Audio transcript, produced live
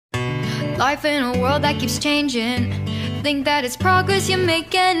Life in a world that keeps changing. Think that it's progress you're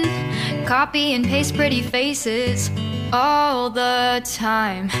making. Copy and paste pretty faces all the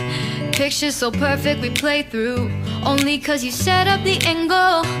time. Pictures so perfect we play through, only cause you set up the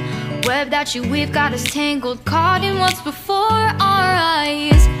angle. Web that you weave got us tangled, caught in what's before our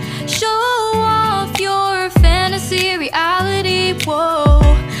eyes. Show off your fantasy reality, whoa,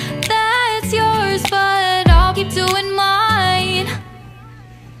 that's yours, but I'll keep doing mine.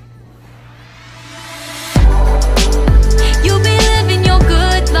 You'll be living your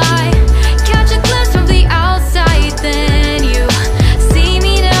good life, catch a glimpse from the outside, then you see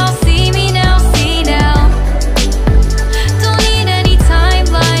me now, see me now, see now. Don't need any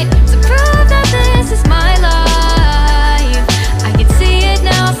timeline to prove that this is my life. I can see it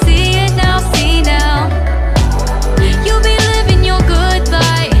now, see it now, see now. You'll be living your good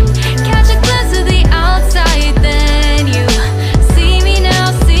life, catch a glimpse of the outside, then you see me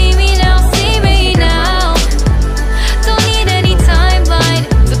now, see me now, see me now. Don't need any timeline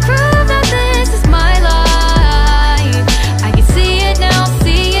to prove that this is my life. I can see it now,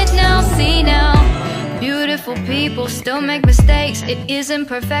 see it now, see now. Beautiful people still make mistakes. It isn't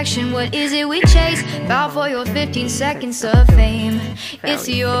perfection, what is it we chase? Bow for your 15 seconds of fame. It's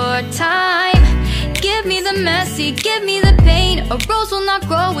your time. Give me the messy, give me the pain. A rose will not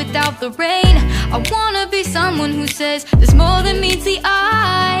grow without the rain. I wanna be someone who says there's more than meets the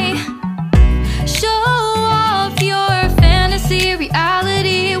eye. Show off your fantasy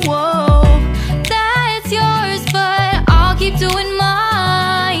reality, whoa, that's yours, but I'll keep doing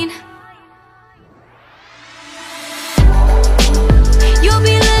mine. You'll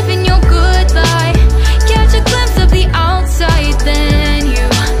be living your good life, catch a glimpse of the outside, then you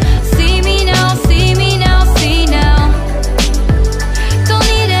see me now, see me now, see now. Don't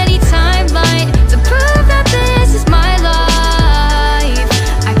need any timeline to prove that this is my life.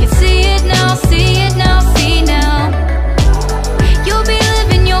 I can see it now, see it now, see now. You'll be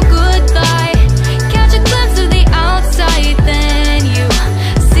living your good life, catch a glimpse of the outside, then you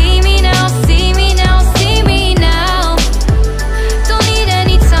see me now, see me now, see me now. Don't need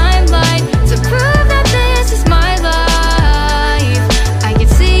any timeline to prove that this is my life. I can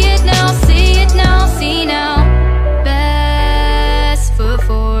see it now, see it now, see now. Best foot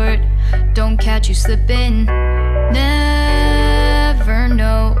forward, don't catch you slipping. Never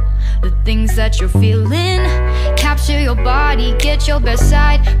know the things that you're feeling. Capture your body, get your best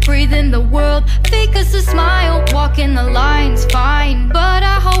side. Breathe in the world, fake us a smile. Walk in the lines, fine, but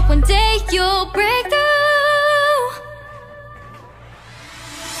I hope one day you'll break through.